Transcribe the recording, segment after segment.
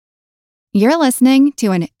You're listening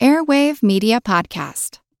to an Airwave Media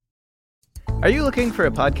Podcast. Are you looking for a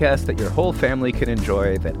podcast that your whole family can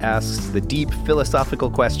enjoy that asks the deep philosophical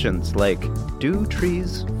questions like, do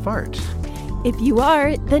trees fart? If you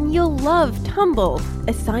are, then you'll love Tumble,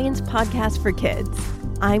 a science podcast for kids.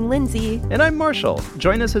 I'm Lindsay. And I'm Marshall.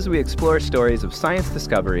 Join us as we explore stories of science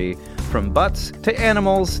discovery, from butts to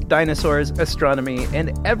animals, dinosaurs, astronomy,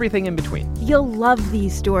 and everything in between. You'll love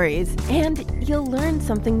these stories, and you'll learn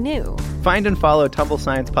something new. Find and follow Tumble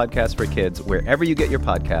Science Podcast for Kids wherever you get your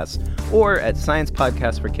podcasts, or at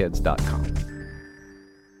sciencepodcastforkids.com.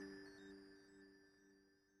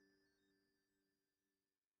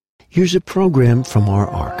 Here's a program from our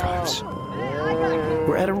archives.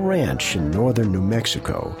 We're at a ranch in northern New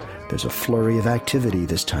Mexico. There's a flurry of activity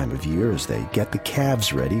this time of year as they get the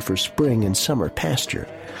calves ready for spring and summer pasture.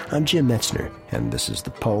 I'm Jim Metzner, and this is the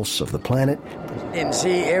Pulse of the Planet. And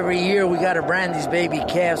see, every year we got to brand these baby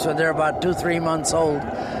calves when they're about 2-3 months old.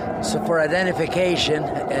 So for identification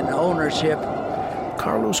and ownership.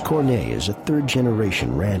 Carlos Cornet is a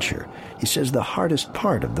third-generation rancher. He says the hardest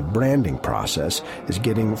part of the branding process is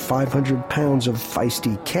getting 500 pounds of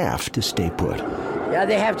feisty calf to stay put. Yeah,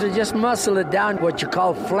 they have to just muscle it down, what you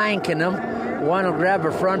call flanking them. One will grab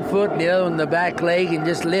a front foot and the other one the back leg and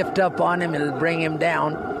just lift up on him and it'll bring him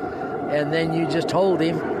down. And then you just hold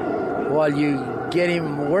him while you get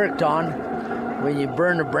him worked on. When you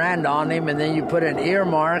burn a brand on him and then you put an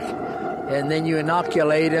earmark and then you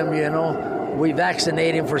inoculate him, you know. We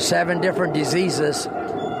vaccinate him for 7 different diseases.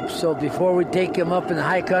 So before we take him up in the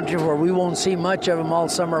high country where we won't see much of him all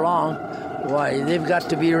summer long, why, they've got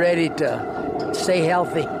to be ready to stay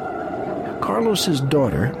healthy. Carlos's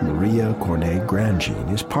daughter, Maria Cornet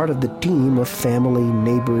Grandjean, is part of the team of family,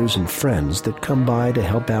 neighbors, and friends that come by to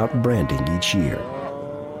help out branding each year.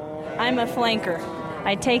 I'm a flanker.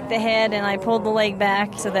 I take the head and I pull the leg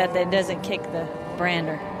back so that it doesn't kick the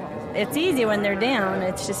brander. It's easy when they're down.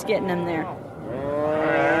 It's just getting them there.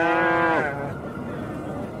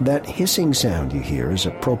 That hissing sound you hear is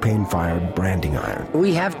a propane-fired branding iron.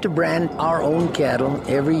 We have to brand our own cattle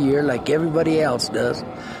every year like everybody else does.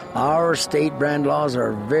 Our state brand laws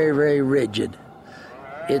are very, very rigid.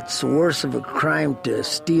 It's worse of a crime to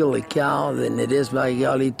steal a cow than it is, by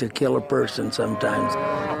golly, to kill a person sometimes.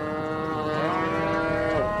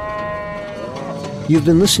 You've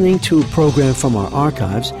been listening to a program from our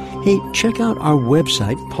archives. Hey, check out our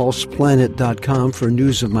website, pulseplanet.com, for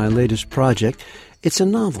news of my latest project. It's a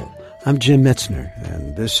novel. I'm Jim Metzner,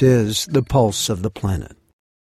 and this is The Pulse of the Planet.